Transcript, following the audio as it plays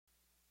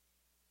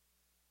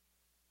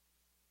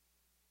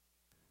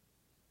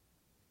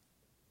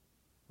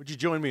Would you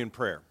join me in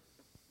prayer?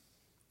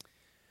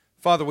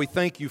 Father, we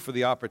thank you for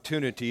the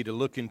opportunity to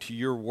look into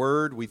your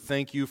word. We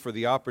thank you for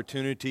the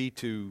opportunity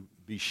to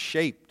be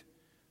shaped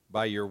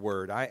by your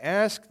word. I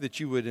ask that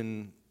you would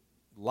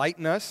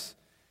enlighten us,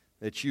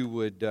 that you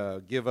would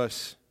give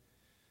us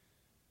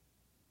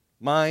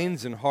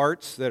minds and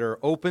hearts that are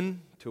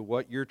open to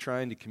what you're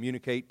trying to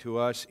communicate to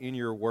us in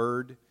your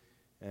word,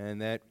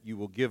 and that you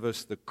will give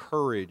us the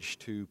courage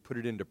to put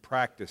it into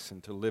practice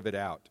and to live it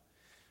out.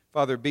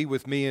 Father, be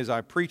with me as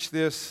I preach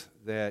this,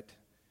 that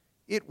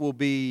it will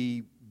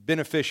be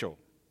beneficial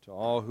to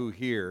all who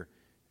hear,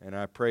 and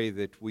I pray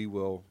that we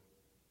will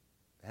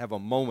have a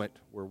moment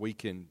where we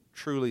can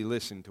truly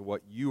listen to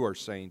what you are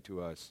saying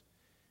to us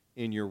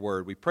in your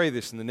word. We pray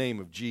this in the name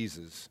of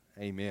Jesus.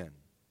 Amen.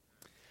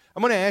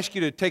 I'm going to ask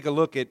you to take a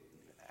look at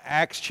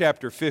Acts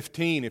chapter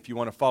 15 if you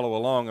want to follow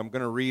along. I'm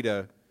going to read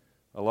a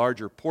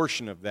larger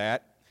portion of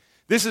that.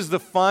 This is the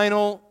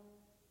final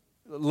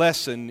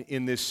lesson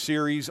in this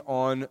series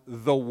on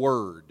the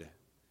Word.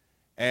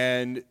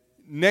 And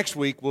next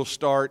week we'll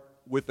start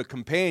with the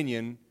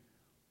companion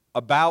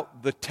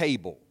about the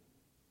table.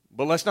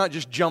 But let's not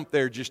just jump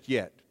there just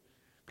yet,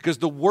 because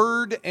the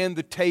Word and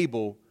the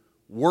table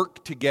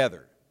work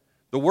together.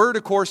 The Word,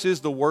 of course,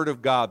 is the Word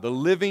of God, the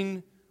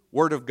living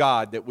Word of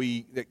God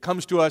that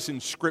comes to us in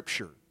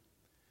Scripture.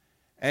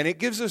 And it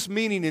gives us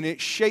meaning, and it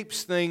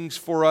shapes things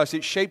for us.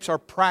 It shapes our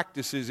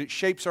practices. It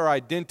shapes our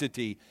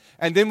identity.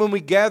 And then when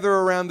we gather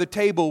around the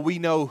table, we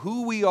know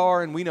who we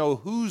are and we know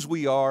whose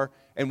we are,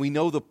 and we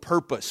know the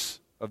purpose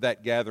of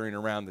that gathering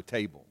around the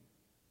table.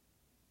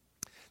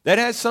 That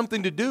has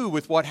something to do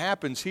with what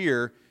happens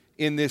here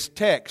in this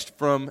text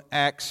from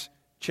Acts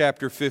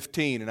chapter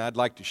 15, and I'd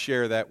like to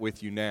share that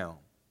with you now.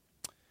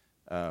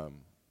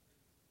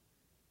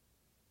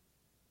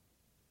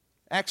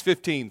 Acts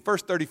 15,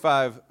 first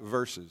 35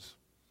 verses.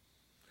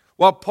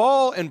 While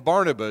Paul and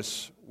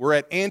Barnabas were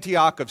at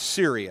Antioch of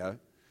Syria,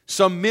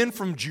 some men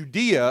from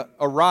Judea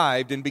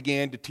arrived and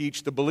began to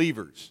teach the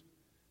believers.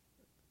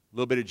 A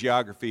little bit of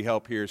geography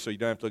help here so you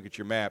don't have to look at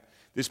your map.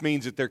 This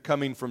means that they're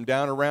coming from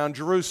down around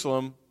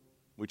Jerusalem,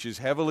 which is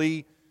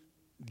heavily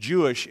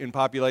Jewish in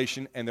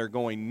population, and they're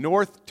going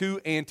north to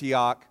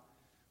Antioch,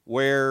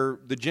 where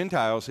the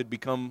Gentiles had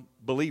become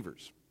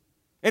believers.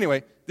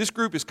 Anyway, this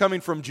group is coming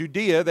from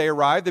Judea. They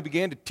arrived. They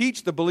began to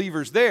teach the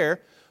believers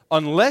there,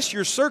 unless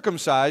you're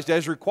circumcised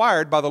as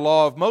required by the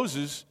law of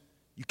Moses,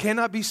 you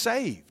cannot be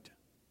saved.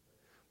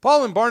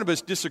 Paul and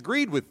Barnabas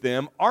disagreed with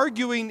them,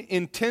 arguing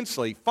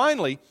intensely.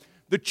 Finally,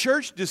 the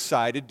church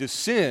decided to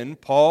send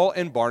Paul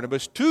and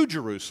Barnabas to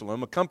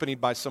Jerusalem, accompanied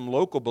by some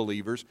local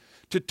believers,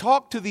 to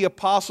talk to the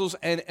apostles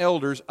and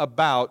elders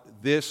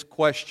about this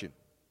question.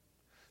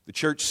 The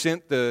church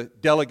sent the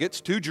delegates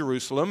to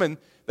Jerusalem, and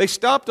they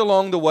stopped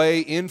along the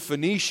way in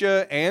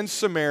Phoenicia and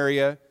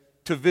Samaria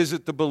to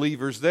visit the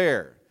believers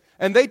there.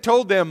 And they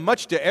told them,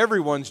 much to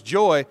everyone's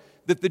joy,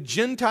 that the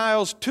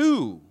Gentiles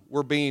too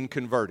were being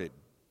converted.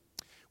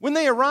 When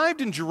they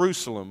arrived in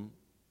Jerusalem,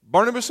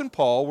 Barnabas and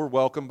Paul were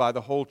welcomed by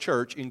the whole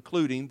church,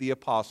 including the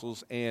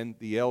apostles and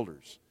the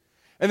elders.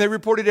 And they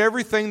reported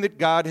everything that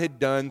God had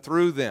done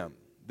through them.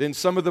 Then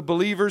some of the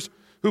believers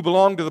who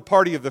belonged to the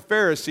party of the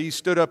Pharisees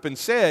stood up and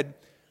said,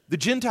 "The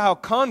Gentile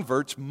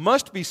converts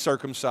must be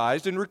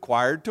circumcised and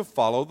required to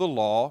follow the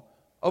law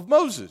of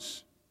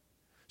Moses."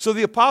 So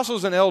the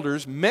apostles and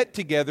elders met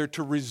together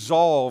to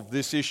resolve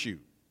this issue.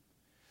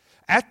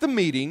 At the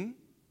meeting,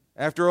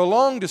 after a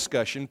long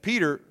discussion,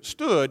 Peter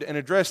stood and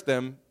addressed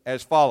them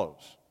as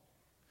follows.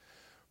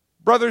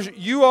 "Brothers,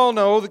 you all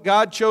know that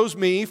God chose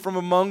me from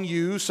among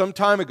you some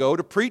time ago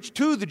to preach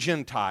to the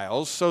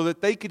Gentiles so that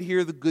they could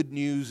hear the good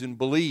news and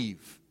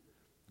believe.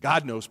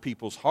 God knows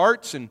people's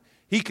hearts, and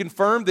He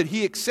confirmed that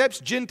He accepts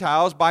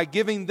Gentiles by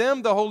giving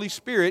them the Holy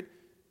Spirit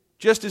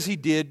just as He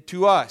did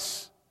to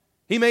us.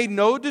 He made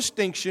no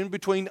distinction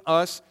between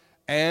us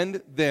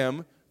and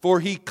them,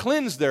 for He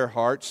cleansed their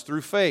hearts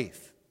through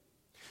faith.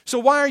 So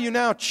why are you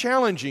now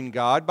challenging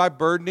God by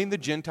burdening the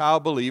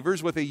Gentile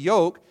believers with a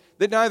yoke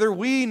that neither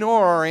we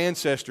nor our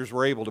ancestors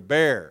were able to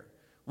bear?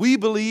 We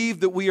believe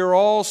that we are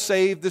all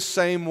saved the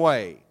same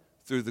way,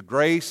 through the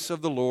grace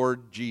of the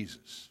Lord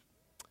Jesus."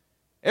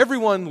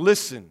 Everyone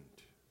listened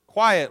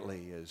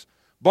quietly as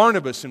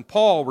Barnabas and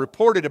Paul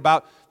reported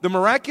about the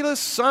miraculous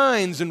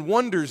signs and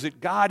wonders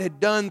that God had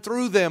done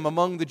through them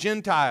among the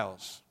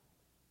Gentiles.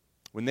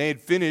 When they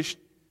had finished,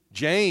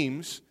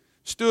 James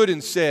stood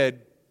and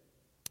said,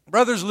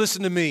 "Brothers,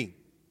 listen to me.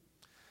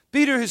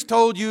 Peter has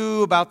told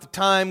you about the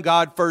time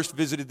God first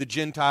visited the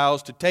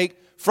Gentiles to take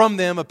from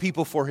them a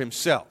people for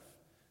Himself.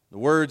 The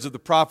words of the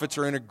prophets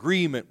are in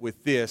agreement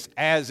with this,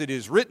 as it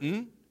is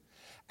written,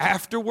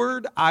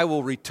 'Afterward I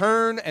will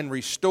return and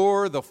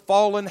restore the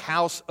fallen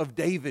house of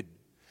David.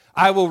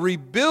 I will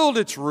rebuild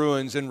its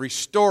ruins and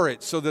restore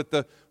it so that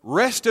the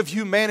rest of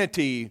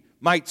humanity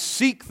might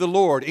seek the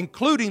Lord,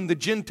 including the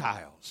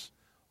Gentiles,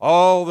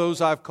 all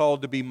those I've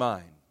called to be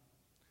mine.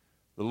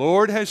 The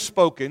Lord has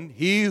spoken,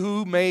 He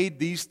who made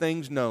these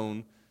things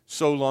known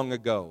so long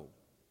ago.'"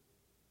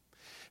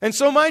 And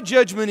so my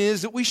judgment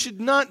is that we should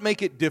not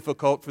make it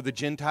difficult for the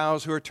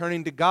Gentiles who are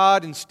turning to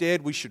God.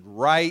 Instead, we should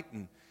write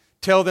and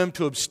tell them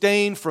to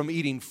abstain from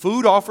eating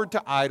food offered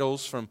to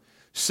idols, from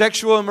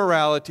sexual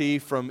immorality,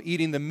 from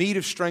eating the meat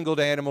of strangled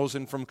animals,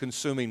 and from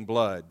consuming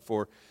blood.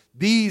 For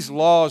these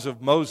laws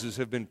of Moses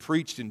have been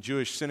preached in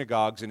Jewish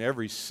synagogues in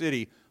every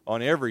city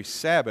on every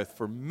Sabbath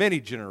for many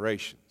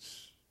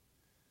generations.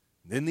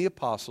 Then the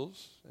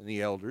apostles and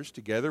the elders,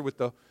 together with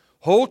the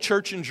whole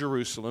church in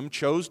Jerusalem,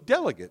 chose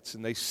delegates,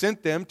 and they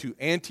sent them to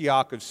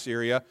Antioch of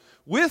Syria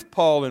with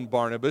Paul and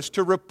Barnabas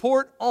to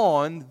report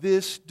on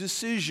this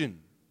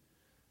decision.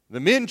 The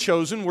men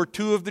chosen were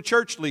two of the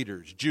church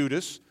leaders,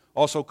 Judas,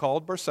 also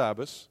called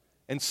Barsabbas,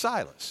 and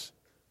Silas.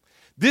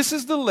 This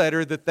is the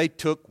letter that they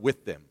took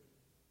with them.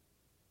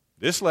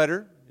 This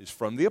letter is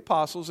from the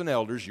apostles and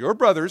elders, your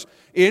brothers,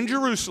 in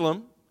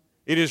Jerusalem.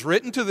 It is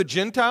written to the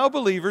Gentile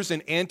believers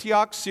in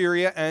Antioch,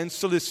 Syria, and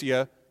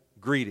Cilicia.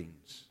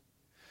 Greetings.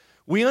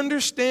 We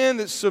understand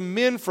that some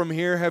men from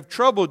here have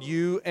troubled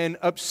you and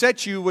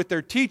upset you with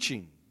their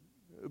teaching,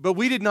 but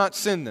we did not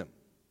send them.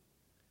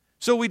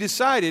 So we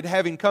decided,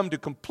 having come to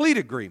complete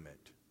agreement,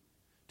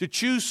 to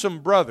choose some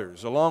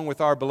brothers, along with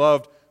our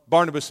beloved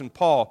Barnabas and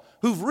Paul,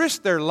 who've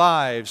risked their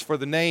lives for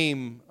the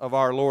name of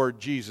our Lord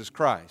Jesus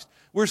Christ.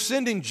 We're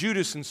sending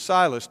Judas and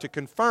Silas to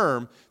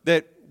confirm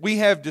that we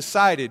have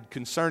decided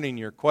concerning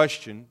your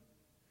question,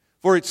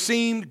 for it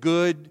seemed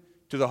good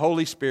to the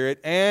Holy Spirit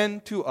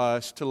and to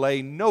us to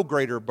lay no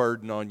greater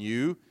burden on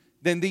you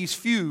than these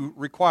few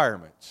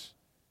requirements.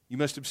 You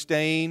must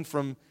abstain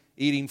from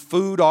eating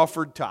food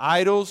offered to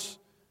idols,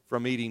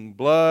 from eating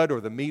blood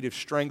or the meat of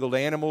strangled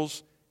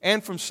animals,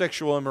 and from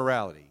sexual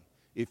immorality.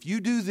 If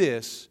you do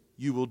this,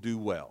 you will do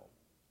well.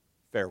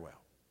 Farewell.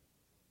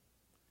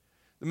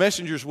 The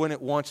messengers went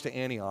at once to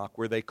Antioch,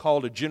 where they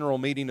called a general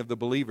meeting of the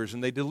believers,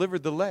 and they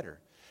delivered the letter.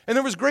 And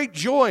there was great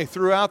joy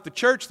throughout the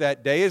church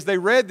that day as they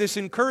read this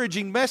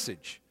encouraging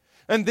message.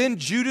 And then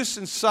Judas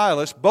and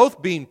Silas,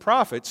 both being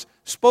prophets,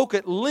 spoke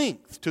at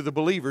length to the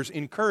believers,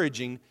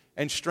 encouraging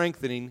and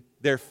strengthening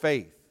their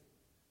faith.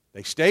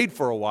 They stayed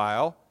for a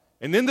while,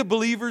 and then the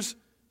believers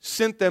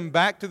sent them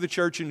back to the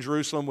church in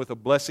Jerusalem with a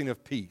blessing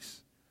of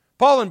peace.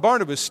 Paul and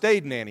Barnabas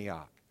stayed in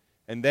Antioch,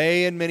 and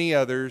they and many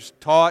others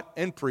taught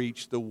and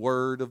preached the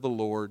word of the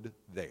Lord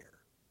there.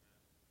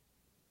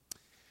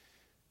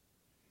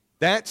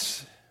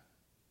 That's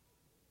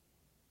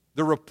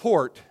the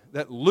report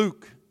that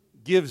Luke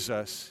gives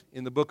us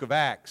in the book of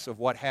Acts of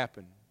what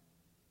happened.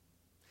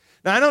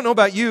 Now, I don't know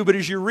about you, but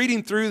as you're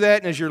reading through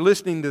that and as you're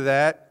listening to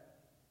that,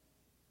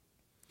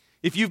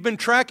 if you've been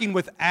tracking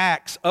with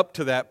Acts up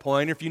to that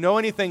point, or if you know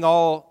anything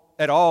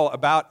at all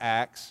about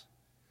Acts,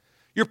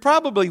 you're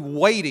probably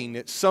waiting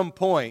at some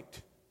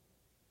point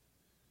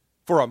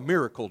for a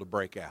miracle to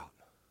break out.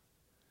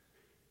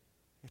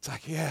 It's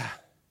like, yeah,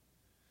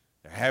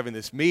 they're having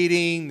this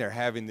meeting, they're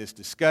having this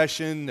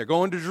discussion, they're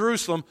going to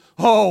Jerusalem.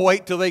 Oh,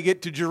 wait till they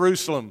get to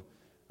Jerusalem.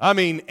 I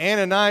mean,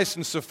 Ananias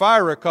and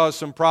Sapphira caused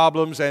some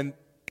problems and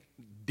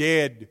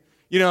dead.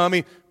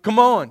 Come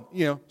on.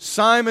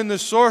 Simon the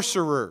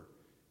sorcerer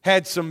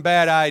had some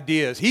bad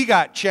ideas. He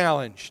got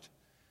challenged.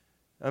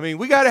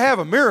 We got to have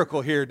a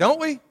miracle here, don't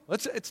we?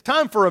 It's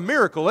time for a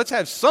miracle. Let's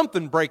have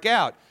something break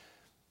out.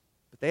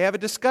 But they have a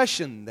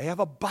discussion. They have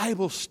a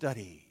Bible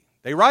study.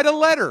 They write a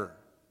letter.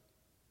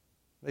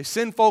 They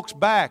send folks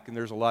back, and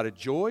there's a lot of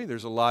joy.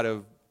 There's a lot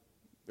of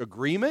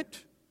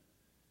agreement.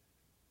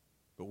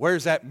 But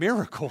where's that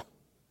miracle?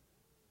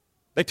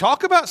 They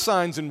talk about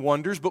signs and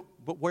wonders, but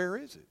where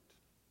is it?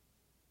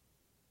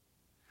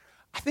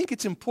 I think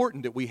it's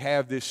important that we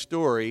have this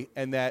story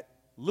and that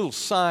little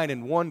sign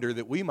and wonder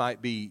that we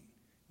might be,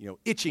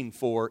 itching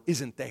for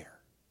isn't there.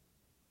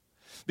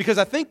 Because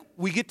I think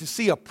we get to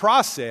see a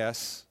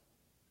process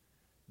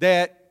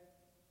that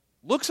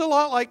looks a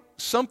lot like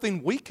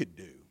something we could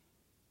do.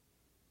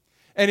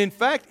 And in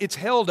fact, it's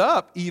held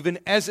up even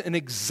as an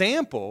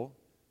example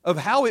of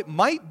how it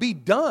might be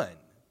done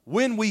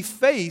when we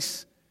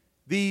face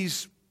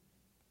these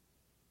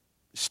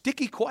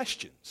sticky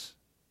questions.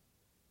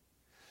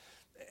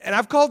 And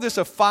I've called this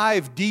a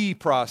 5D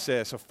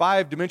process, a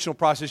five-dimensional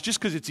process, just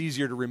because it's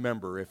easier to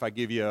remember if I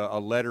give you a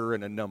letter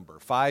and a number.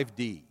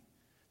 5D.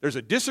 There's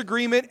a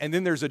disagreement, and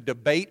then there's a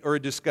debate or a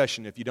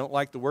discussion. If you don't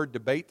like the word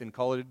debate, then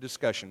call it a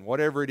discussion,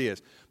 whatever it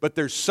is. But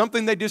there's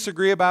something they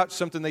disagree about,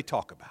 something they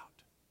talk about.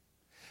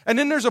 And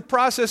then there's a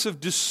process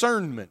of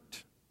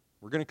discernment.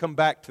 We're going to come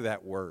back to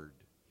that word.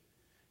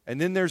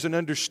 And then there's an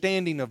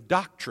understanding of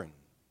doctrine.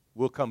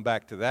 We'll come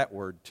back to that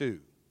word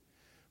too.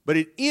 But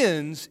it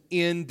ends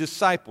in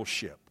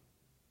discipleship.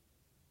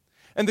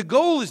 And the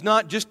goal is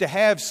not just to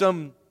have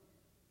some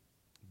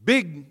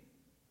big,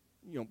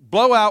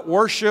 blowout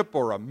worship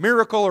or a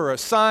miracle or a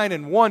sign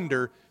and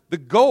wonder. The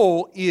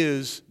goal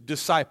is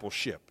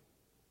discipleship.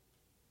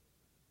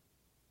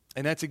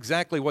 And that's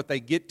exactly what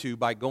they get to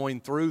by going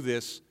through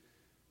this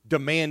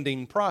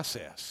demanding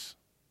process.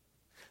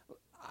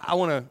 I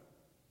want to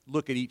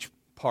look at each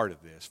part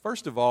of this.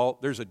 First of all,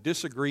 there's a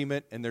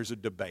disagreement and there's a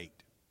debate.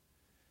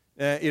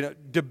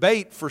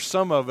 Debate for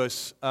some of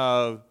us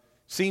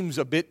seems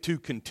a bit too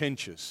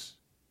contentious.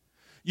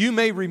 You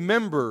may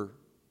remember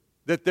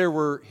that there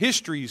were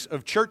histories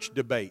of church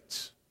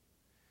debates.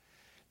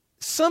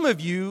 Some of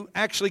you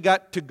actually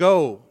got to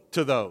go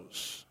to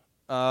those.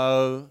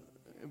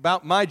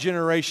 About my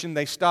generation,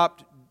 they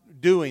stopped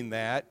doing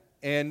that,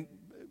 and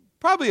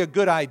probably a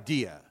good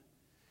idea.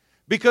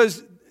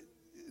 Because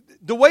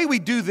the way we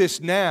do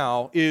this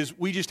now is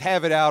we just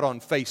have it out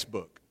on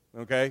Facebook,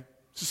 okay?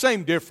 It's the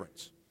same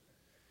difference.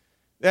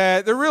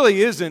 There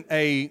really isn't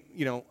a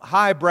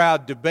highbrow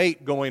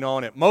debate going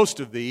on at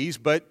most of these,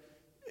 but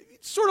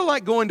it's sort of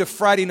like going to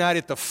Friday night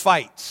at the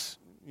fights.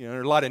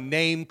 There's a lot of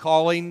name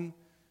calling.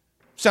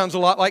 Sounds a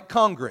lot like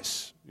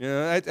Congress.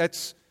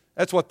 That's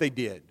what they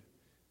did.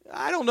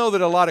 I don't know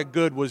that a lot of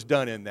good was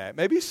done in that.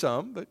 Maybe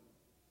some, but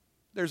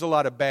there's a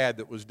lot of bad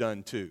that was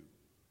done too.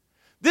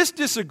 This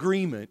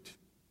disagreement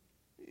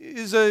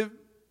is a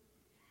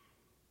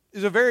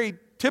very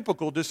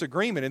typical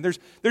disagreement, and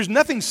there's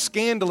nothing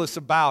scandalous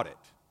about it.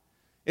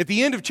 At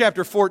the end of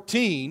chapter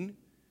 14,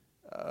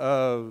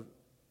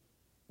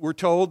 we're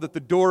told that the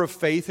door of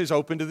faith is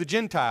open to the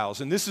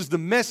Gentiles, and this is the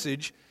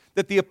message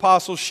that the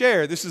apostles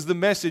share. This is the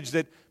message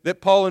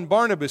that Paul and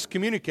Barnabas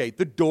communicate.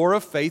 The door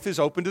of faith is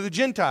open to the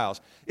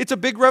Gentiles. It's a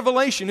big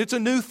revelation. It's a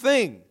new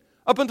thing.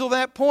 Up until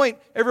that point,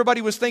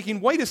 everybody was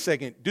thinking, wait a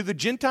second, do the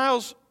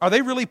Gentiles, are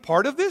they really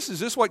part of this? Is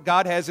this what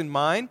God has in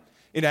mind?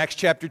 In Acts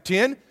chapter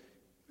 10,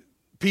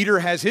 Peter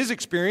has his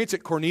experience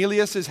at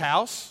Cornelius'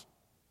 house.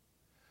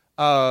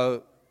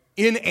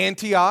 In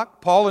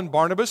Antioch, Paul and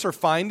Barnabas are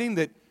finding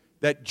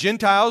that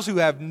Gentiles who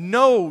have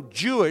no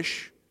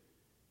Jewish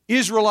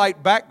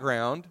Israelite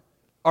background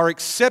are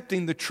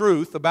accepting the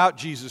truth about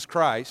Jesus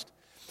Christ.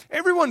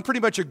 Everyone pretty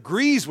much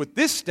agrees with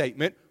this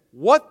statement.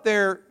 What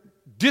they're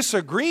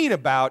disagreeing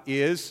about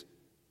is,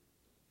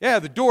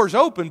 the door's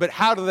open, but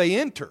how do they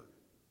enter?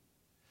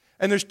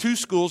 And there's two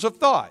schools of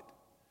thought.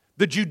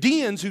 The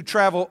Judeans who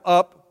travel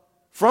up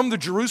from the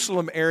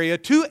Jerusalem area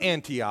to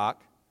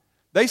Antioch,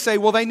 they say,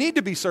 well, they need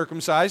to be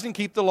circumcised and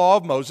keep the law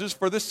of Moses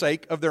for the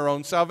sake of their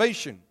own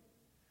salvation.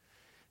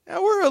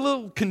 Now, we're a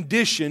little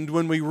conditioned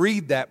when we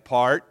read that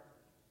part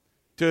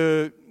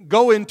to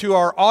go into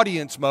our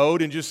audience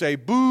mode and just say,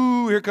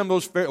 boo, here come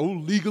those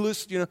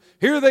legalists,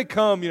 here they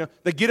come,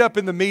 they get up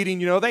in the meeting,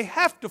 they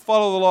have to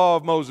follow the law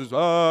of Moses.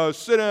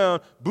 Sit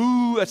down,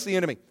 boo, that's the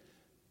enemy.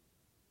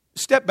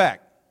 Step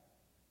back.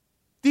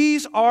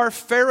 These are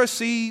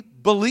Pharisee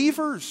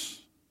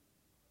believers.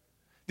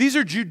 These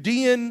are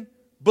Judean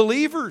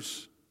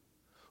believers.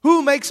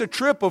 Who makes a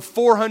trip of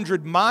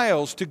 400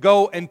 miles to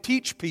go and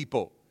teach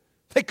people?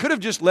 They could have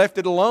just left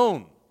it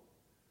alone.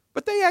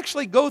 But they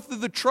actually go through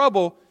the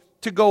trouble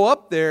to go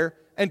up there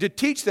and to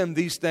teach them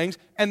these things,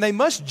 and they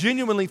must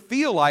genuinely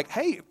feel like,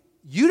 hey,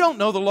 you don't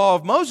know the law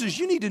of Moses,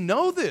 you need to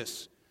know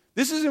this.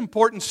 This is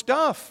important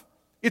stuff.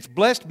 It's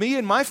blessed me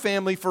and my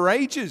family for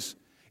ages.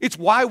 It's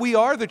why we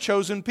are the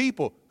chosen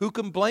people. Who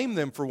can blame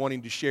them for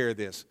wanting to share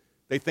this?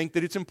 They think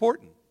that it's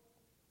important.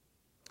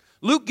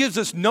 Luke gives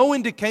us no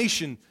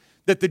indication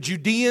that the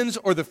Judeans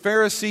or the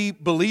Pharisee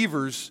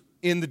believers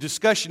in the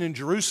discussion in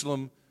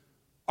Jerusalem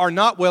are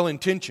not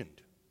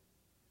well-intentioned.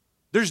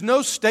 There's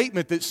no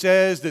statement that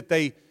says that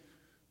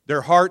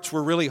their hearts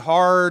were really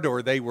hard,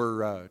 or they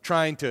were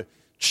trying to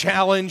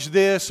challenge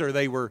this, or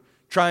they were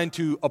trying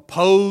to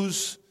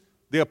oppose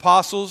the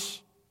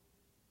apostles.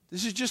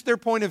 This is just their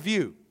point of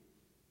view.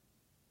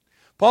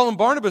 Paul and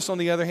Barnabas, on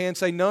the other hand,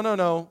 say,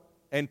 no,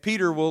 and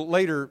Peter will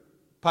later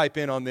pipe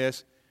in on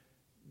this.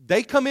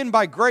 They come in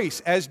by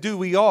grace, as do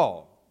we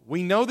all.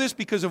 We know this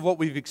because of what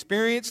we've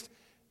experienced,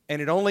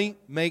 and it only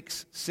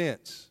makes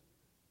sense.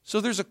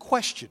 So there's a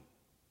question.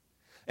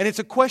 And it's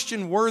a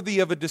question worthy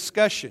of a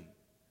discussion.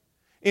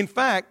 In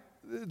fact,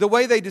 the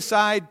way they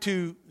decide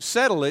to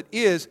settle it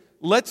is,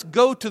 let's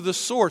go to the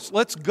source.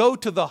 Let's go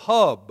to the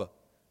hub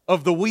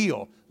of the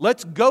wheel.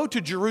 Let's go to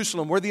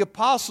Jerusalem where the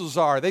apostles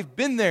are. They've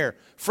been there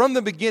from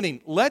the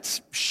beginning.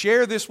 Let's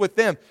share this with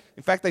them.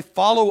 In fact, they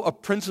follow a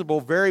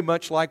principle very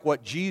much like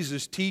what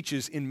Jesus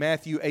teaches in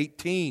Matthew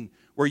 18,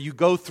 where you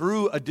go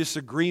through a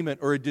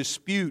disagreement or a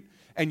dispute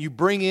and you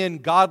bring in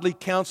godly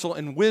counsel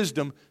and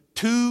wisdom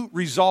to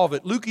resolve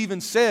it. Luke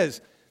even says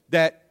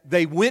that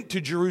they went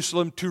to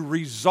Jerusalem to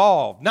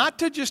resolve, not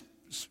to just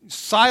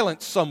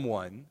silence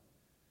someone,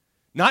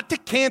 not to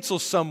cancel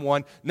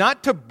someone,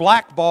 not to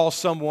blackball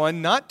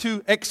someone, not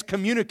to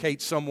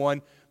excommunicate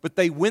someone, but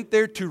they went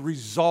there to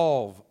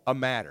resolve a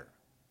matter.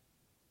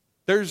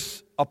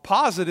 There's a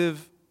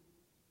positive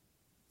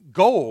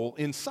goal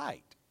in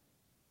sight.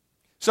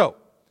 So,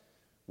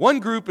 one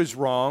group is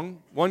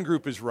wrong, one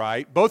group is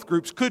right. Both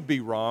groups could be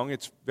wrong.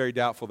 It's very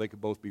doubtful they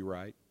could both be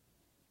right.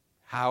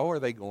 How are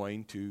they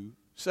going to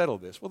settle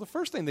this? Well, the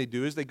first thing they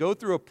do is they go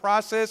through a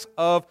process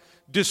of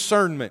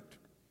discernment.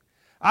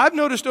 I've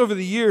noticed over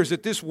the years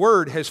that this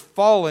word has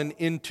fallen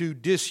into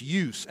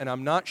disuse, and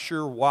I'm not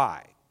sure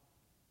why.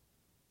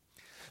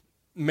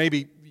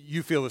 Maybe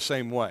you feel the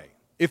same way.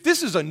 If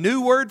this is a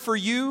new word for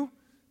you,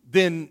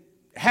 then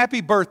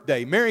happy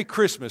birthday, Merry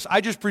Christmas. I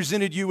just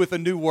presented you with a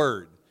new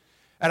word.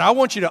 And I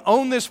want you to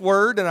own this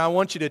word, and I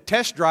want you to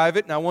test drive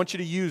it, and I want you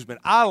to use it.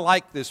 I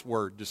like this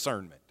word,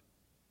 discernment.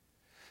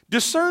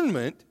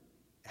 Discernment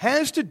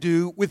has to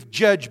do with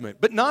judgment,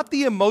 but not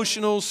the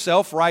emotional,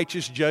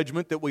 self-righteous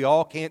judgment that we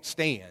all can't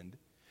stand.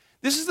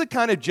 This is the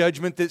kind of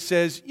judgment that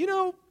says,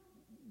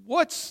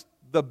 what's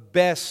the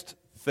best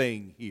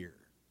thing here?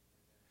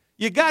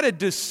 You got a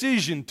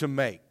decision to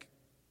make,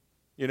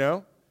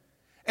 And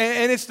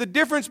it's the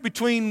difference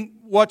between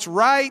what's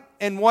right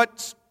and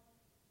what's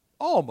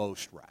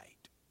almost right.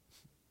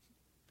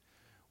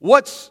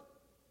 What's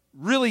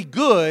really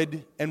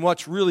good and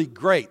what's really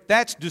great.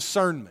 That's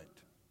discernment.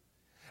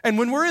 And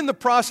when we're in the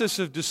process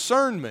of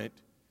discernment,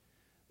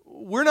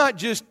 we're not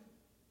just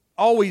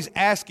always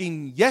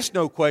asking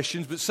yes-no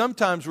questions, but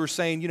sometimes we're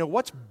saying,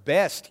 what's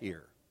best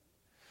here?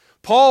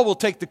 Paul will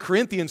take the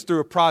Corinthians through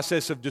a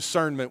process of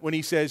discernment when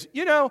he says,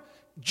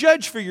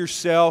 judge for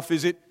yourself.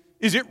 Is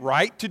it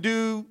right to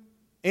do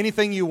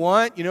anything you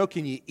want?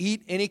 Can you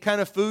eat any kind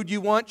of food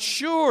you want?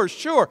 Sure.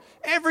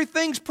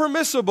 Everything's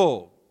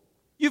permissible.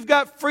 You've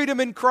got freedom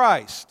in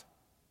Christ.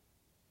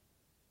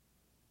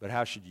 But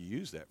how should you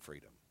use that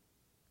freedom?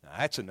 Now,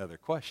 that's another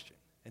question.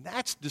 And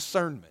that's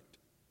discernment.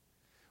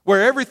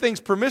 Where everything's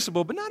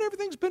permissible, but not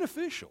everything's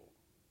beneficial.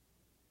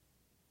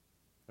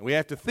 And we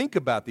have to think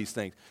about these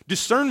things.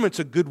 Discernment's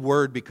a good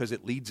word because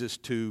it leads us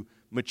to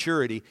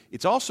maturity.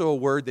 It's also a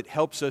word that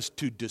helps us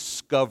to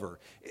discover.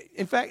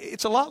 In fact,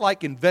 it's a lot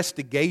like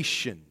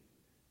investigation,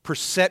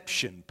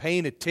 perception,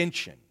 paying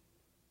attention.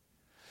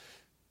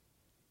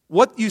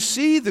 What you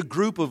see the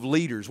group of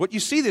leaders, what you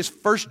see this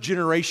first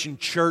generation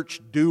church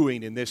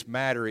doing in this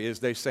matter is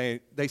they say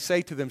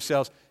to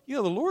themselves,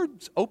 the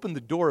Lord's opened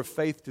the door of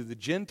faith to the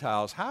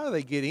Gentiles. How do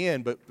they get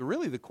in? But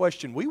really the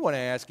question we want to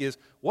ask is,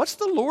 what's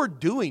the Lord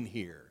doing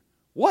here?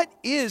 What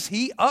is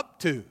He up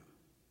to?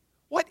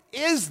 What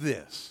is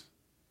this?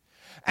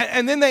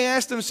 And then they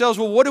ask themselves,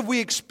 well, what have we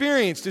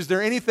experienced? Is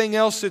there anything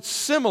else that's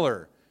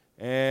similar?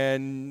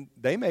 And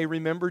they may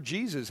remember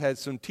Jesus had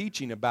some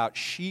teaching about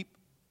sheep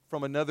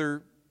from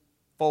another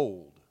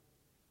fold.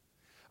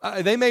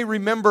 They may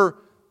remember,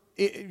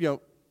 the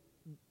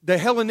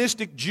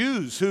Hellenistic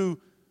Jews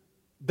who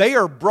they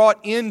are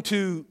brought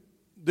into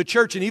the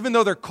church, and even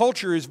though their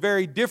culture is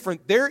very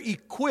different, they're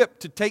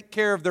equipped to take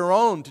care of their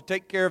own, to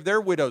take care of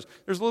their widows.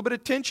 There's a little bit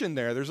of tension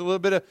there. There's a little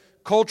bit of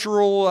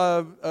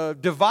cultural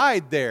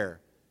divide there.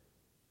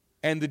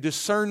 And the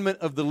discernment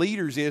of the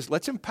leaders is,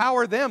 let's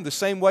empower them the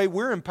same way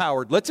we're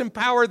empowered. Let's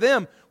empower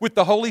them with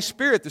the Holy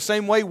Spirit the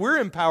same way we're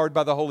empowered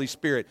by the Holy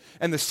Spirit.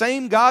 And the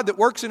same God that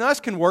works in us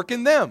can work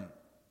in them.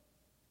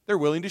 They're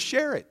willing to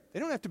share it. They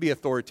don't have to be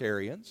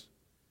authoritarians.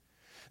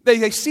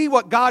 They see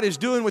what God is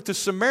doing with the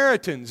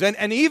Samaritans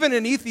and even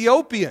an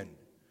Ethiopian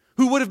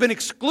who would have been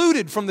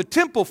excluded from the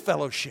temple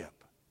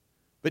fellowship.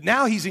 But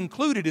now he's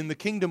included in the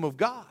kingdom of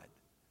God.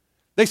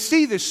 They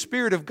see the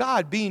Spirit of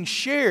God being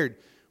shared,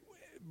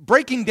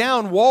 breaking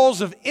down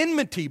walls of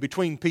enmity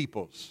between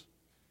peoples.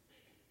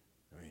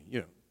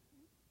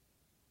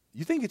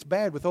 You think it's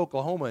bad with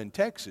Oklahoma and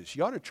Texas.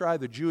 You ought to try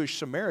the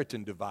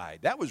Jewish-Samaritan divide.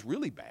 That was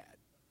really bad.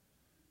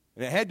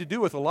 And it had to do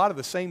with a lot of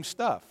the same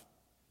stuff.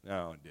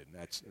 No, it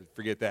didn't.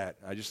 Forget that.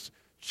 I just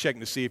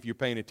checking to see if you're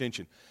paying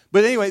attention.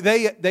 But anyway,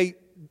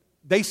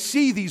 they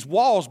see these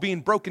walls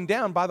being broken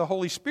down by the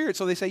Holy Spirit.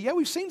 So they say, yeah,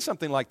 we've seen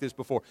something like this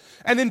before.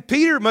 And then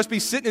Peter must be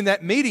sitting in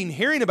that meeting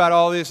hearing about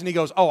all this, and he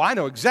goes, I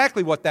know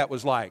exactly what that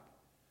was like.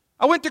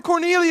 I went to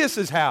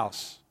Cornelius'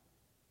 house.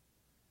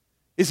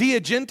 Is he a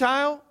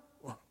Gentile?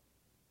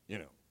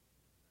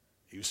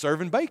 He was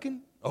serving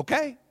bacon.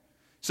 Okay.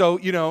 So,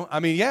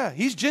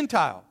 he's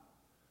Gentile.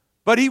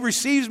 But he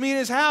receives me in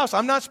his house.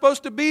 I'm not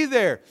supposed to be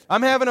there.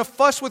 I'm having a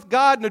fuss with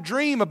God in a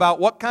dream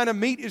about what kind of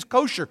meat is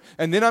kosher.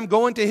 And then I'm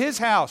going to his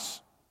house.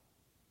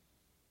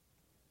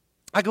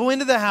 I go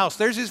into the house.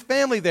 There's his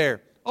family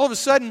there. All of a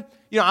sudden,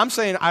 I'm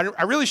saying,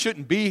 I really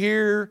shouldn't be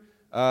here.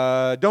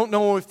 Don't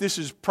know if this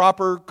is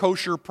proper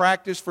kosher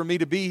practice for me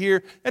to be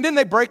here. And then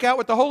they break out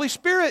with the Holy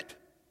Spirit.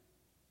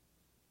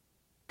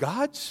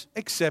 God's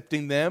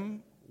accepting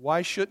them.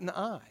 Why shouldn't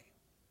I?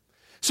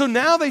 So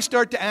now they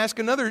start to ask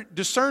another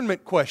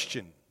discernment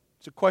question.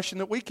 It's a question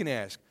that we can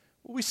ask.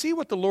 Well, we see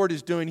what the Lord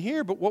is doing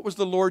here, but what was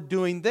the Lord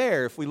doing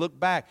there? If we look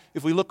back,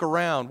 if we look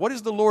around, what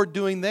is the Lord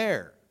doing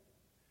there?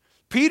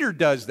 Peter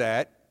does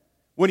that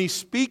when he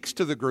speaks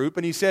to the group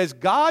and he says,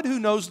 God who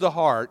knows the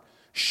heart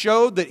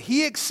showed that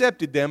He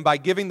accepted them by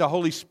giving the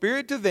Holy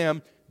Spirit to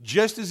them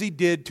just as He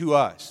did to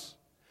us.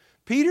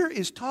 Peter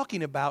is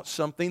talking about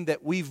something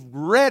that we've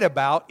read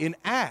about in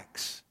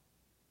Acts.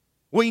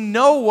 We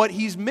know what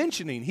he's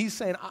mentioning. He's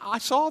saying, I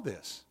saw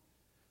this.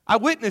 I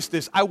witnessed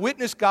this. I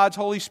witnessed God's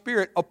Holy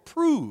Spirit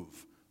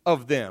approve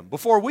of them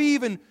before we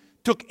even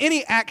took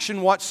any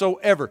action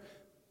whatsoever.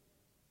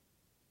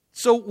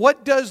 So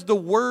what does the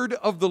word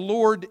of the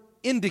Lord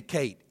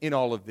indicate in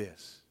all of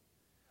this?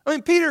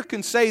 Peter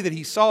can say that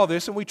he saw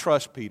this, and we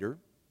trust Peter.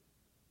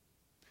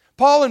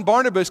 Paul and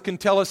Barnabas can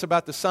tell us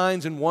about the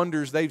signs and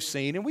wonders they've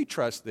seen, and we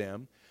trust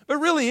them. But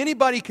really,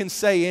 anybody can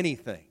say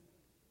anything.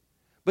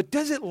 But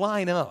does it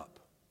line up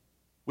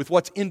with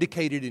what's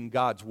indicated in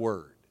God's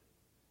Word?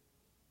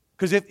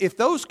 Because if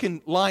those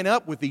can line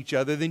up with each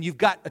other, then you've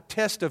got a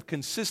test of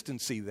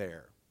consistency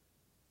there.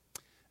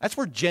 That's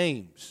where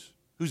James,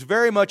 who's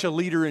very much a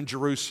leader in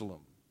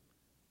Jerusalem,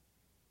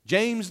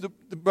 James, the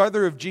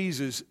brother of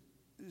Jesus,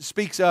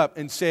 speaks up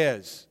and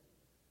says,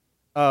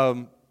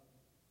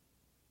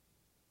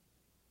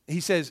 he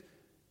says,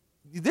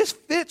 this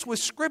fits with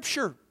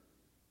Scripture.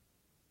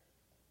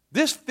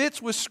 This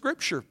fits with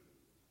Scripture.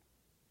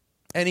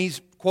 And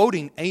he's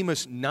quoting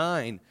Amos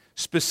 9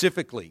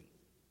 specifically,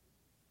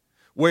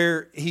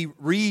 where he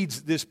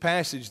reads this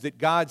passage that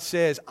God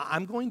says,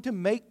 I'm going to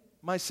make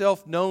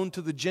myself known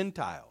to the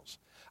Gentiles.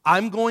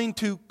 I'm going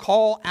to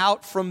call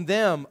out from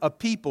them a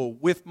people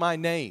with my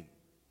name.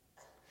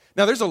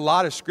 Now, there's a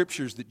lot of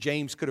scriptures that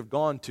James could have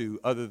gone to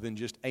other than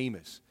just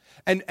Amos.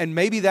 And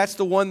maybe that's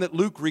the one that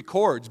Luke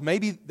records.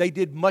 Maybe they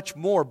did much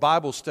more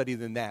Bible study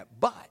than that.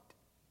 But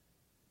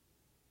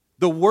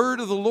the word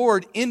of the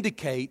Lord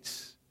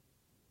indicates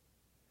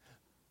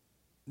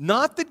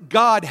not that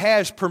God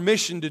has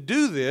permission to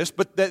do this,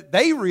 but that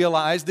they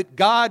realize that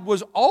God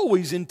was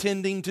always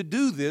intending to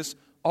do this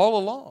all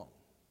along.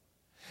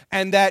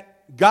 And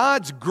that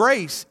God's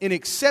grace in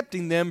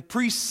accepting them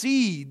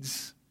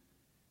precedes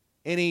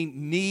any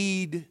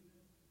need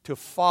to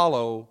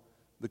follow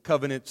the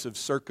covenants of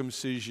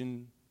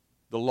circumcision,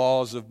 the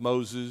laws of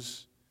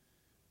Moses,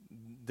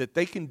 that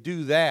they can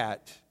do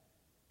that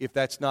if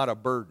that's not a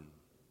burden.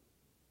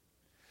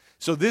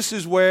 So this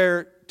is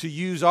where, to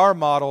use our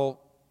model,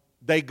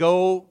 they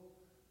go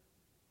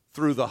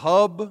through the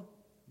hub,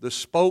 the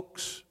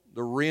spokes,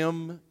 the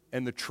rim,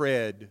 and the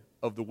tread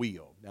of the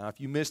wheel. Now,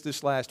 if you missed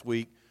this last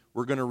week,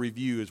 we're going to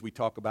review as we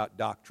talk about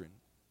doctrine.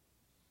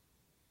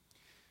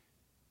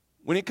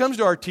 When it comes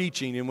to our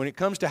teaching and when it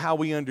comes to how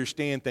we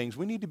understand things,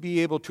 we need to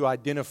be able to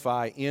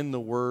identify in the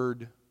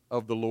Word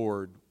of the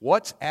Lord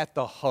what's at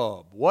the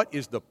hub, what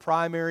is the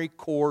primary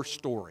core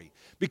story.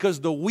 Because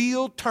the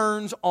wheel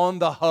turns on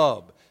the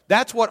hub.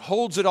 That's what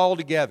holds it all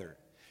together.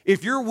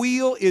 If your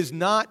wheel is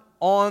not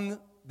on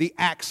the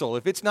axle,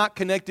 if it's not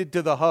connected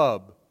to the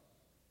hub,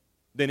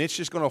 then it's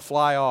just going to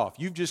fly off.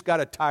 You've just got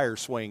a tire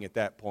swing at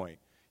that point.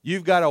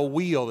 You've got a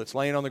wheel that's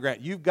laying on the ground.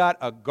 You've got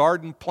a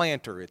garden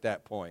planter at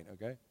that point,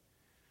 okay?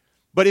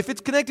 But if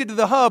it's connected to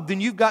the hub, then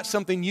you've got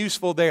something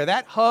useful there.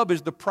 That hub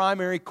is the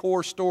primary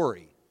core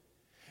story.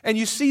 And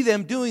you see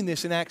them doing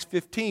this in Acts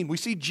 15. We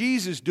see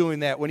Jesus doing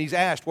that when he's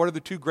asked, what are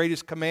the two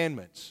greatest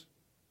commandments?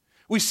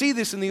 We see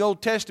this in the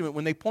Old Testament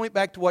when they point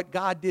back to what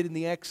God did in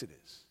the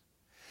Exodus.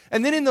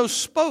 And then in those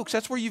spokes,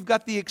 that's where you've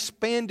got the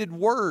expanded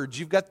words.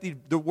 You've got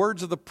the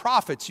words of the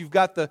prophets. You've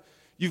got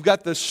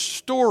the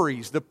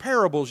stories, the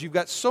parables. You've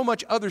got so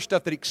much other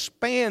stuff that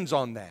expands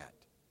on that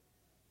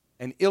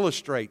and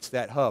illustrates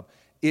that hub.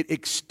 It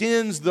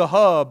extends the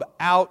hub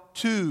out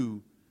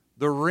to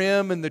the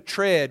rim and the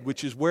tread,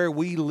 which is where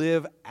we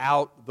live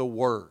out the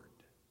Word.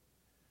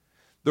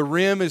 The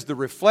rim is the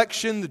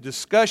reflection, the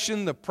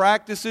discussion, the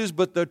practices,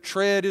 but the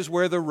tread is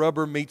where the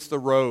rubber meets the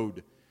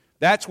road.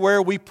 That's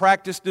where we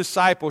practice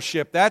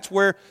discipleship. That's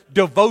where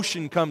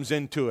devotion comes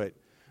into it.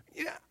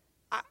 You know,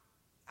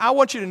 I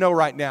want you to know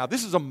right now,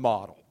 this is a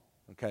model,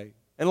 okay?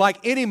 And like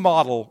any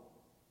model,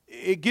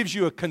 it gives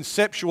you a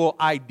conceptual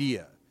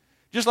idea.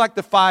 Just like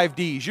the 5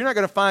 Ds. You're not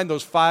going to find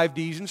those 5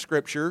 Ds in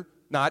Scripture,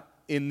 not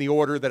in the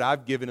order that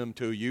I've given them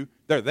to you.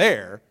 They're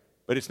there,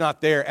 but it's not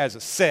there as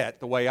a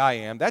set the way I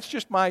am. That's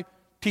just my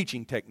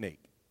teaching technique.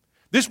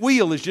 This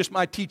wheel is just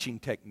my teaching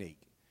technique.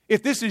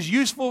 If this is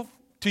useful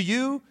to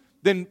you,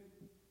 then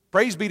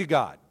praise be to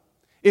God.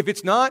 If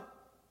it's not,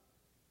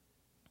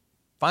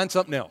 find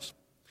something else.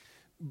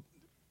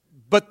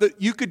 But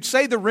you could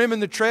say the rim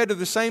and the tread are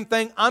the same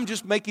thing. I'm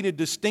just making a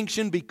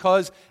distinction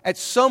because at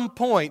some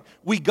point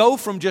we go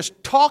from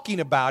just talking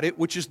about it,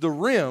 which is the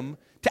rim,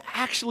 to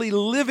actually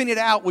living it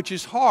out, which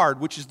is hard,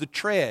 which is the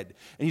tread.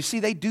 And you see,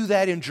 they do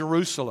that in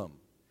Jerusalem.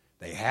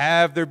 They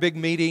have their big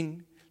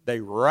meeting. They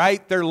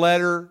write their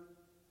letter.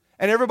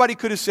 And everybody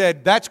could have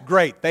said, that's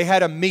great. They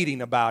had a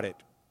meeting about it.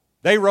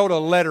 They wrote a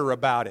letter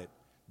about it.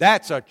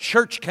 That's a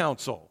church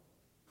council.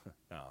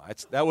 No,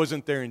 that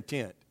wasn't their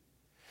intent.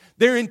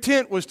 Their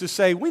intent was to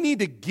say, we need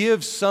to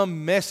give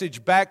some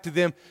message back to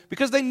them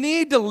because they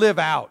need to live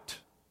out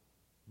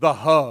the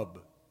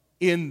hub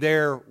in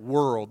their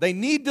world. They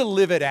need to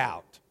live it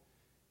out.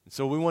 And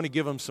so we want to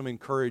give them some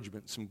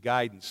encouragement, some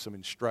guidance, some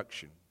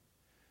instruction.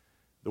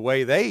 The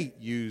way they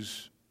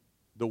use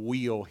the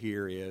wheel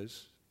here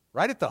is,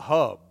 right at the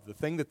hub, the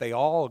thing that they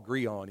all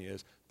agree on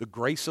is, the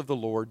grace of the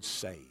Lord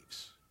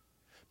saves.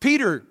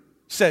 Peter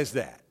says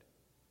that.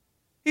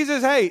 He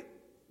says, hey,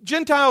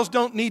 Gentiles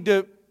don't need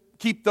to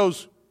keep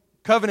those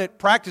covenant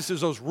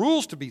practices, those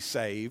rules to be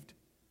saved.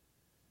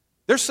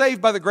 They're saved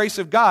by the grace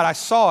of God. I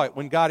saw it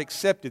when God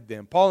accepted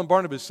them. Paul and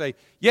Barnabas say,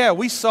 yeah,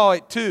 we saw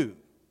it too.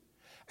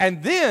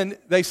 And then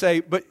they say,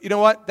 but you know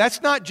what?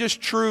 That's not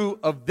just true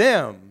of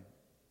them.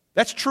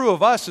 That's true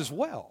of us as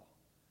well.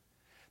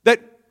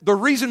 That the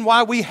reason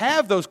why we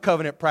have those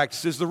covenant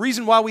practices, the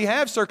reason why we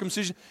have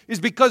circumcision, is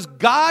because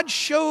God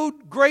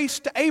showed grace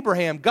to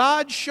Abraham.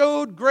 God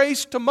showed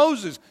grace to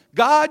Moses.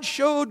 God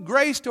showed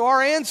grace to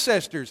our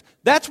ancestors.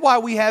 That's why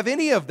we have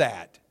any of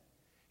that.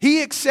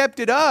 He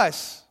accepted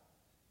us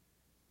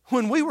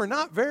when we were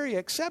not very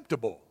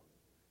acceptable.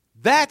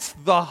 That's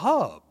the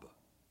hub.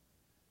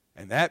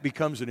 And that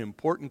becomes an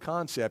important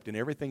concept, and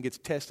everything gets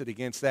tested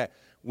against that.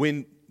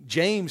 When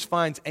James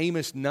finds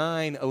Amos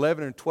 9,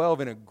 11, and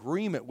 12 in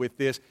agreement with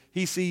this,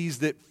 he sees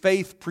that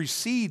faith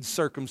precedes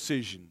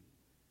circumcision.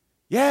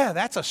 Yeah,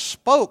 that's a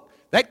spoke.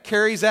 That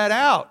carries that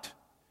out.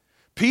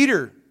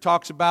 Peter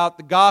talks about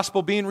the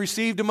gospel being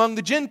received among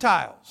the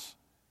Gentiles.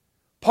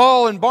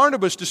 Paul and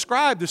Barnabas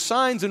describe the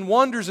signs and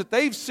wonders that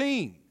they've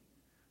seen.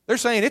 They're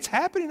saying, it's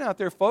happening out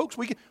there, folks.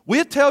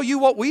 We'll tell you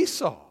what we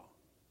saw.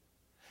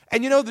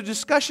 And the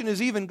discussion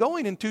is even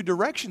going in two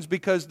directions,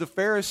 because the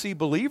Pharisee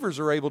believers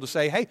are able to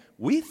say, hey,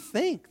 we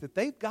think that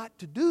they've got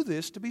to do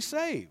this to be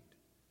saved.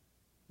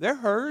 They're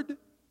heard.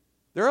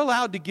 They're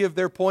allowed to give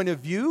their point of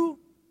view.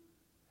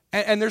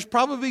 And there's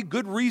probably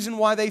good reason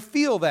why they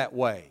feel that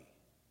way.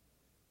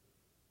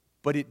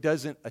 But it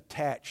doesn't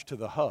attach to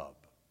the hub.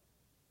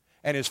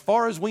 And as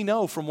far as we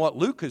know from what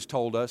Luke has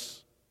told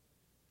us,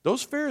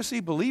 those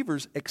Pharisee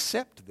believers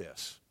accept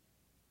this.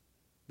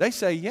 They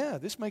say, yeah,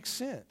 this makes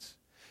sense.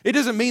 It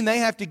doesn't mean they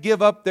have to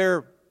give up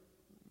their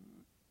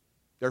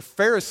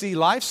Pharisee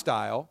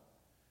lifestyle.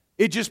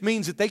 It just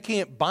means that they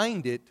can't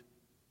bind it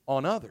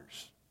on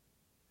others.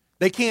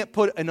 They can't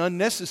put an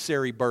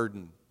unnecessary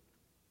burden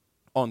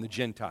on the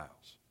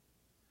Gentiles.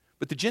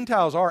 But the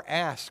Gentiles are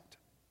asked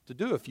to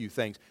do a few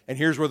things. And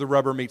here's where the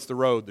rubber meets the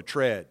road, the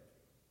tread.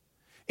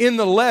 In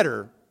the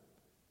letter,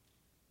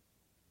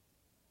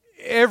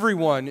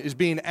 everyone is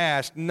being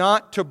asked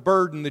not to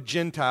burden the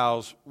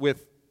Gentiles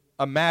with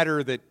a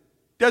matter that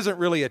doesn't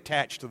really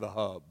attach to the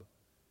hub.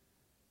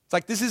 It's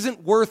like this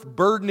isn't worth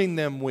burdening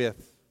them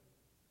with.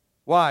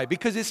 Why?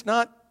 Because it's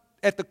not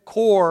at the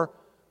core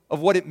of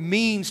what it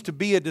means to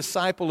be a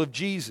disciple of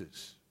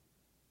Jesus.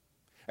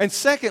 And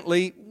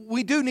secondly,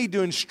 we do need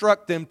to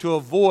instruct them to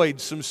avoid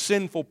some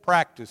sinful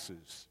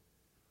practices.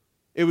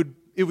 It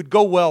would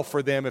go well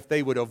for them if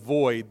they would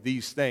avoid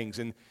these things.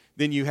 And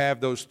then you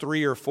have those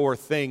 3 or 4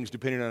 things,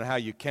 depending on how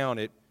you count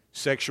it: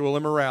 sexual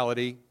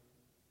immorality,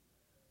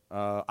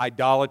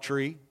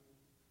 idolatry,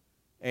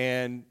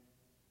 and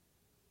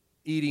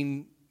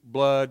eating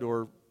blood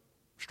or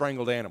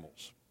strangled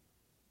animals.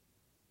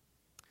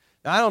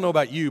 Now, I don't know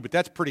about you, but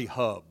that's pretty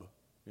hub.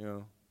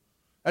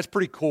 That's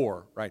pretty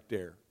core right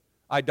there.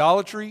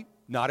 Idolatry,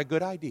 not a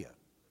good idea,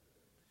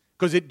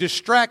 because it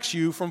distracts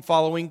you from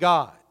following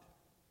God.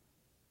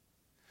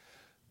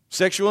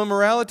 Sexual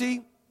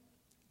immorality,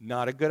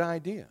 not a good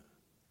idea,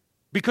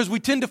 because we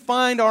tend to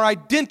find our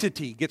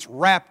identity gets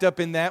wrapped up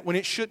in that when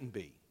it shouldn't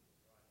be.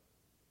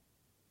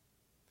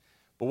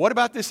 But what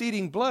about this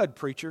eating blood,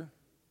 preacher?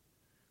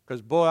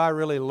 Because, boy, I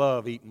really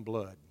love eating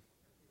blood.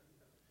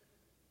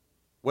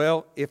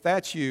 Well, if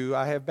that's you,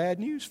 I have bad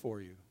news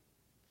for you.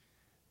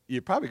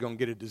 You're probably going to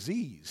get a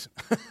disease.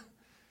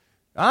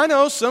 I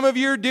know some of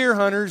you are deer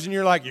hunters, and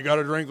you're like, you got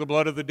to drink the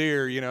blood of the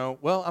deer,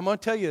 Well, I'm going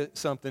to tell you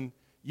something.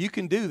 You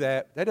can do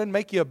that. That doesn't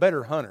make you a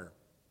better hunter.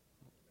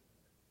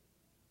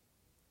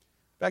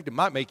 In fact, it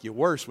might make you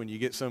worse when you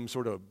get some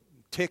sort of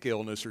tick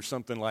illness or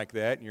something like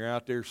that, and you're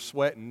out there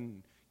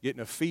sweating,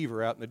 getting a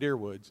fever out in the deer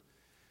woods.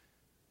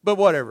 But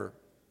whatever.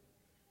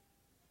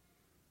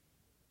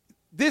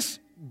 This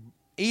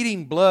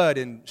eating blood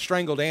and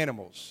strangled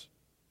animals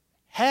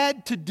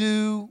had to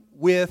do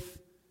with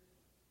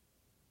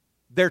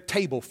their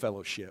table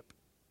fellowship.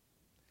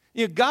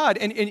 God,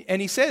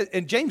 and he says,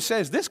 and James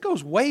says, this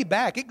goes way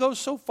back. It goes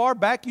so far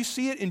back, you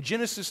see it in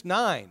Genesis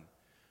 9,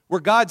 where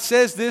God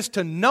says this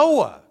to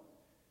Noah.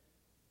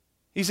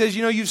 He says,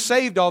 you've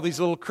saved all these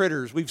little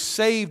critters. We've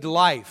saved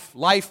life.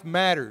 Life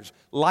matters.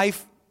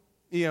 Life,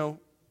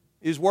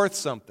 is worth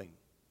something.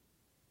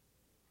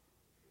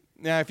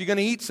 Now, if you're going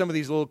to eat some of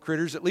these little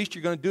critters, at least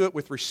you're going to do it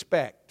with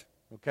respect,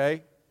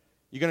 okay?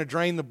 You're going to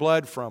drain the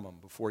blood from them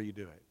before you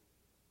do it.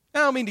 I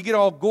don't mean to get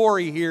all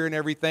gory here and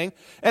everything.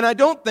 And I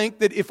don't think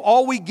that if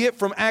all we get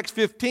from Acts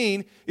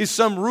 15 is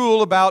some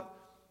rule about,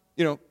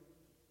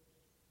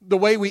 the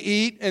way we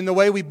eat and the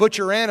way we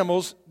butcher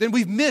animals, then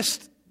we've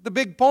missed the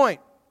big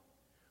point,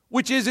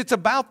 which is it's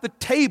about the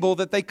table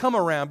that they come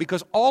around,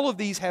 because all of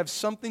these have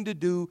something to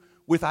do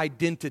with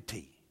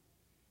identity.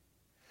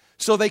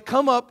 So they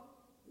come up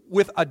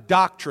with a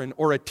doctrine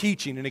or a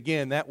teaching, and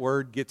again, that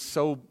word gets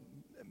so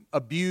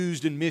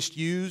abused and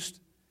misused.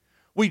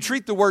 We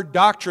treat the word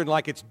doctrine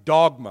like it's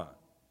dogma,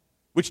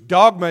 which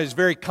dogma is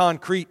very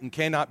concrete and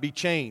cannot be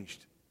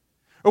changed.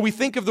 Or we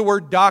think of the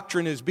word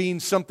doctrine as being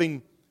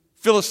something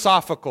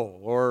philosophical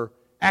or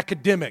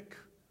academic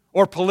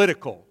or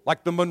political,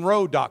 like the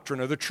Monroe Doctrine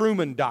or the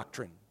Truman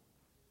Doctrine.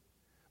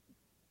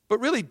 But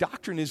really,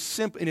 doctrine is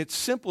simple, in its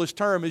simplest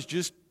term, is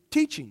just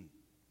teaching.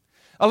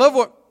 I love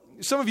what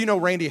some of you know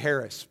Randy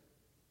Harris.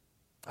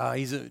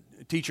 He's a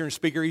teacher and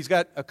speaker. He's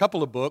got a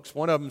couple of books.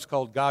 One of them is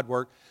called God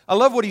Work. I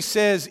love what he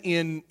says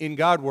in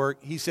God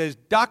Work. He says,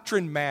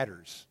 doctrine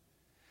matters.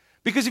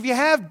 Because if you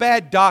have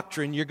bad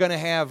doctrine, you're going to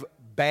have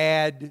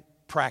bad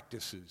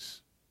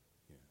practices.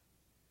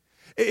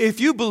 If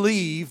you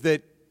believe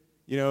that,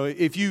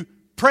 if you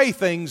pray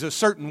things a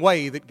certain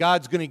way that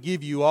God's going to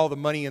give you all the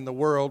money in the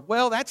world,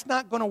 well, that's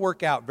not going to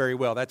work out very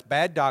well. That's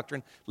bad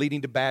doctrine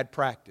leading to bad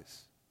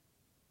practice.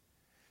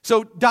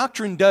 So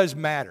doctrine does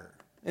matter.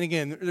 And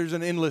again, there's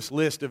an endless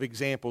list of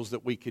examples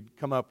that we could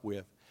come up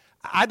with.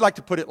 I'd like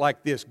to put it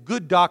like this.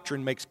 Good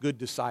doctrine makes good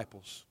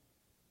disciples.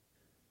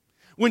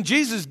 When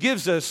Jesus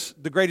gives us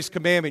the greatest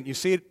commandment, you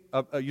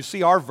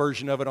see our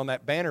version of it on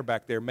that banner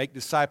back there, make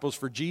disciples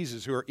for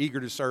Jesus who are eager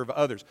to serve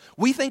others.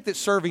 We think that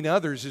serving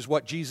others is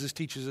what Jesus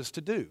teaches us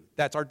to do.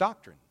 That's our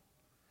doctrine.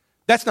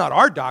 That's not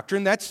our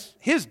doctrine, that's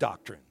His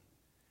doctrine.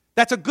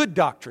 That's a good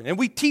doctrine, and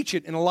we teach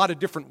it in a lot of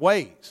different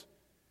ways.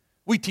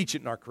 We teach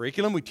it in our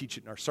curriculum, we teach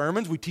it in our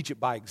sermons, we teach it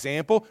by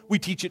example, we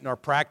teach it in our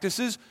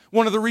practices.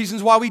 One of the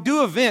reasons why we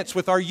do events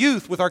with our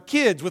youth, with our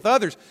kids, with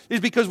others, is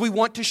because we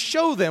want to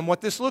show them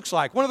what this looks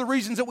like. One of the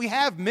reasons that we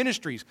have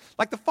ministries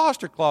like the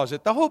Foster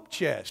Closet, the Hope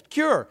Chest,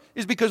 Cure,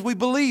 is because we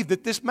believe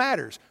that this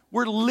matters.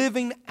 We're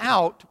living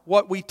out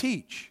what we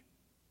teach.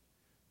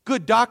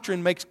 Good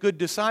doctrine makes good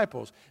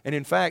disciples. And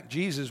in fact,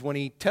 Jesus, when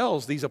He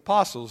tells these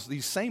apostles,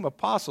 these same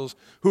apostles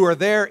who are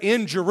there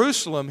in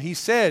Jerusalem, He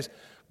says,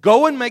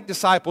 go and make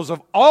disciples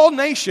of all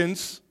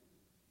nations.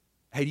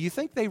 Hey, do you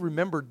think they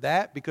remembered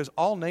that? Because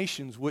all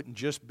nations wouldn't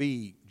just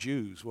be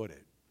Jews, would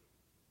it?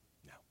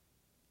 No.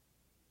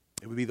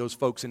 It would be those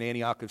folks in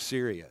Antioch of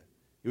Syria.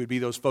 It would be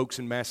those folks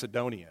in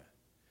Macedonia.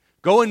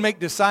 Go and make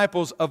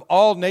disciples of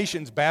all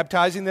nations,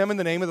 baptizing them in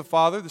the name of the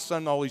Father, the Son,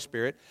 and the Holy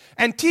Spirit,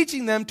 and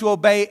teaching them to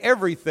obey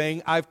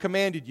everything I've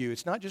commanded you.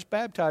 It's not just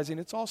baptizing,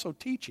 it's also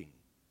teaching.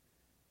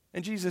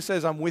 And Jesus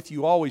says, I'm with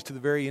you always to the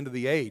very end of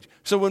the age.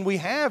 So when we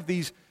have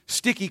these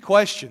sticky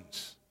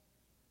questions,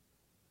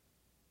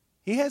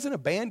 He hasn't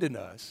abandoned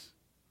us.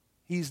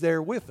 He's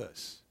there with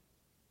us.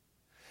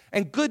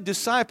 And good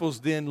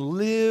disciples then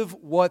live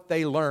what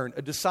they learn.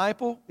 A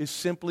disciple is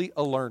simply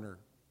a learner.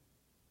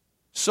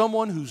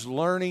 Someone who's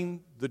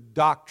learning the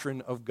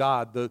doctrine of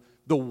God,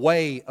 the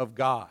way of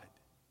God.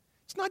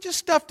 It's not just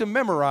stuff to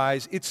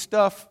memorize, it's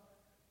stuff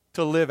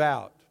to live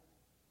out.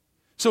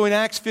 So in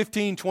Acts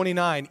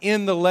 15:29,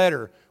 in the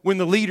letter, when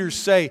the leaders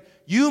say,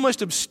 you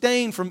must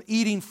abstain from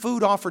eating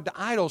food offered to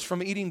idols,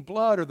 from eating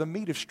blood or the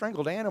meat of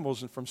strangled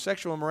animals, and from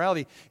sexual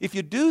immorality. If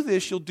you do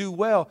this, you'll do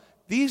well.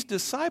 These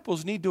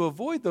disciples need to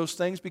avoid those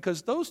things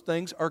because those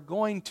things are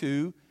going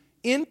to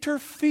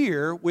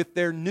interfere with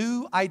their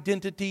new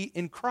identity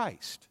in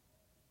Christ.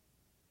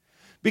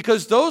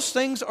 Because those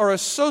things are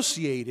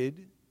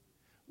associated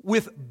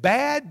with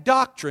bad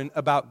doctrine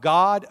about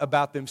God,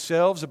 about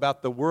themselves,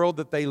 about the world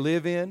that they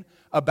live in,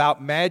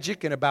 about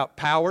magic and about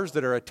powers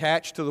that are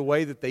attached to the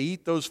way that they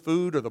eat those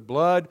food or the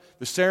blood,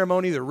 the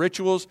ceremony, the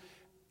rituals.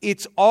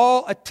 It's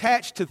all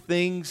attached to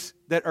things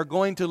that are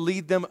going to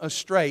lead them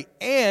astray,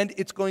 and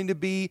it's going to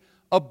be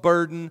a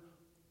burden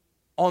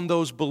on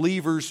those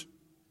believers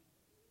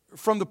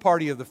from the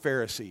party of the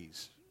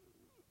Pharisees.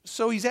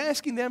 So He's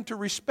asking them to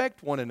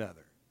respect one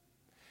another.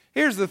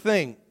 Here's the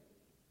thing.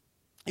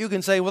 You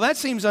can say, well, that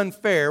seems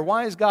unfair.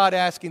 Why is God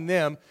asking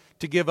them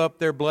to give up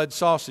their blood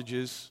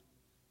sausages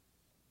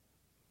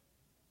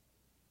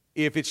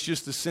if it's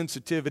just the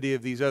sensitivity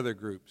of these other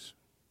groups?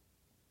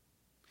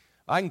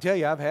 I can tell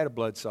you I've had a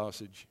blood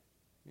sausage.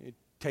 It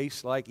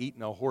tastes like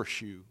eating a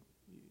horseshoe.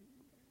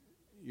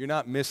 You're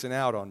not missing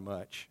out on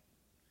much.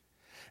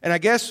 And I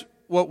guess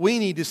what we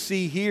need to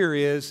see here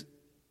is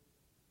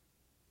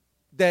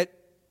that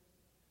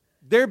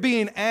they're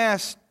being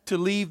asked to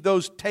leave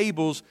those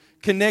tables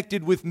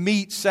connected with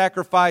meat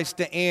sacrificed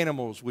to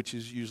animals, which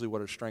is usually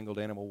what a strangled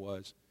animal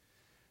was.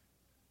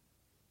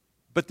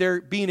 But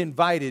they're being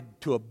invited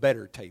to a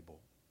better table.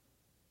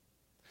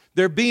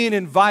 They're being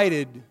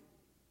invited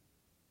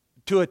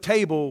to a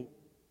table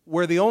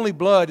where the only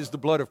blood is the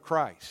blood of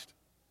Christ.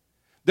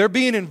 They're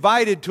being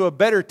invited to a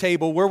better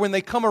table where when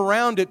they come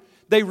around it,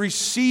 they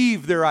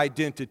receive their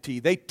identity.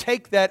 They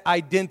take that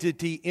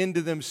identity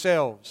into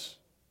themselves.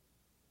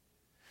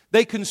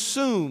 They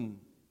consume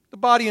the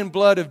body and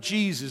blood of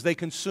Jesus. They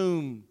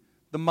consume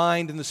the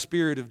mind and the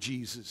spirit of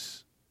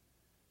Jesus.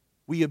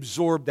 We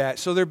absorb that.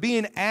 So they're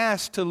being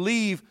asked to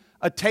leave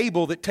a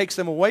table that takes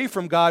them away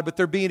from God, but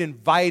they're being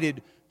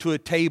invited to a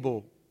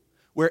table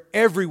where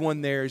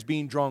everyone there is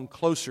being drawn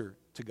closer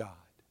to God.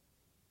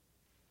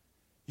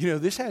 You know,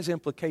 this has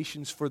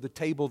implications for the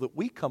table that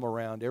we come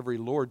around every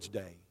Lord's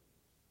Day.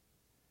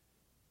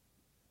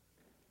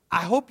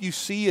 I hope you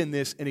see in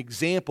this an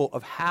example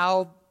of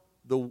how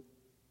the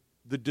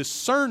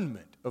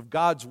discernment of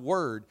God's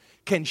Word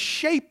can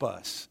shape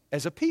us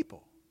as a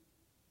people.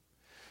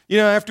 You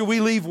know, after we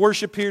leave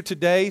worship here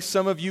today,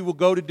 some of you will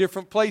go to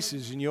different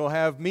places and you'll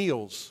have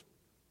meals.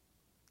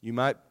 You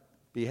might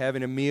be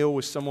having a meal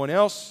with someone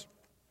else.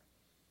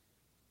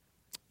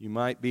 You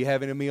might be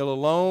having a meal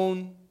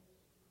alone.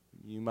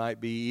 You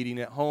might be eating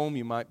at home.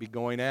 You might be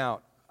going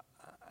out.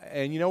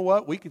 And you know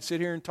what? We could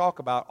sit here and talk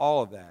about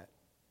all of that.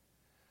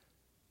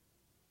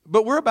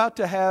 But we're about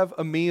to have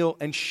a meal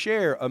and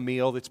share a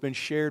meal that's been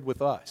shared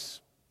with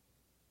us.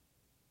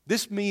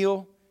 This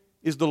meal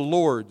is the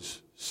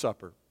Lord's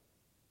Supper.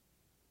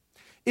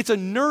 It's a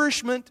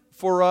nourishment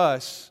for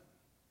us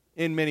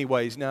in many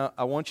ways. Now,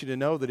 I want you to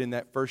know that in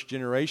that first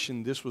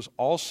generation, this was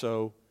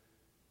also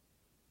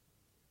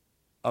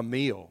a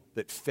meal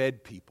that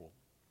fed people.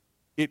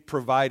 It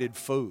provided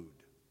food.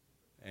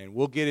 And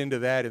we'll get into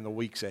that in the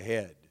weeks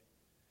ahead.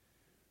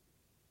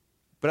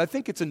 But I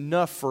think it's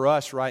enough for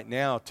us right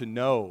now to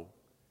know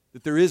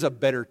that there is a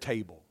better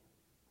table.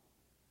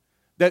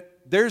 That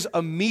there's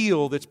a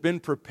meal that's been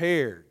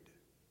prepared,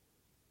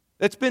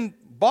 that's been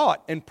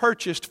bought and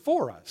purchased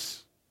for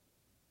us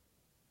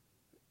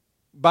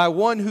by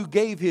one who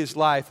gave his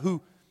life,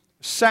 who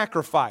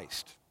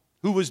sacrificed,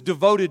 who was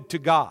devoted to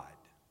God.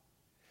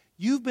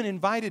 You've been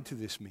invited to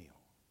this meal.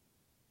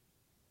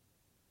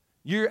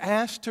 You're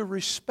asked to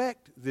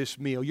respect this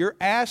meal. You're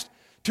asked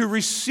to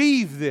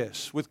receive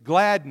this with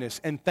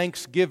gladness and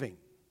thanksgiving,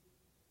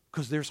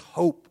 because there's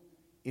hope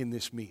in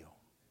this meal.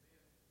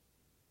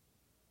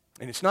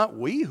 And it's not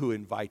we who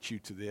invite you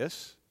to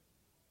this.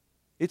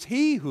 It's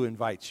He who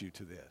invites you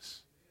to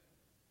this.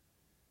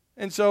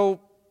 And so,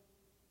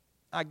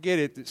 I get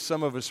it that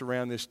some of us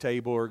around this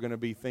table are going to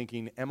be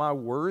thinking, am I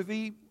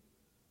worthy?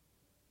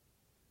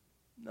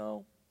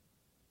 No,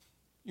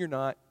 you're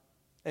not,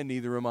 and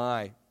neither am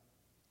I.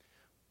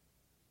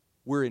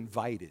 We're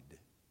invited.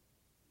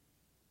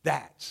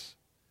 That's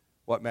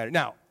what matters.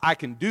 Now, I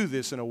can do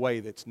this in a way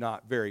that's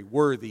not very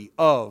worthy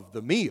of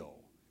the meal,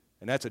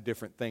 and that's a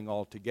different thing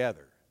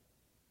altogether.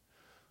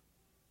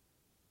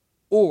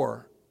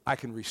 Or I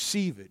can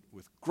receive it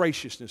with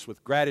graciousness,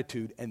 with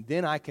gratitude, and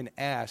then I can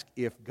ask,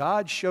 if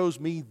God shows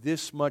me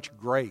this much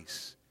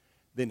grace,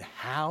 then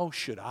how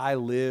should I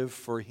live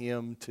for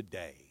Him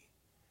today?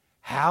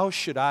 How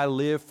should I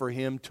live for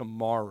Him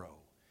tomorrow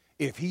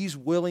if He's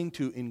willing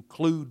to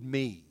include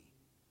me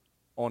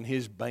on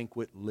His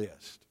banquet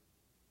list?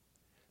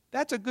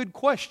 That's a good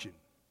question.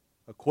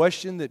 A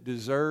question that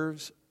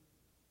deserves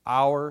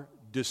our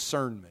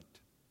discernment,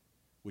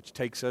 which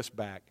takes us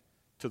back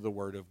to the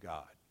Word of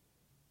God.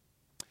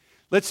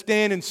 Let's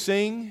stand and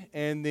sing,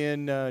 and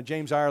then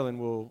James Ireland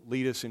will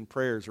lead us in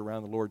prayers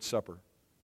around the Lord's Supper.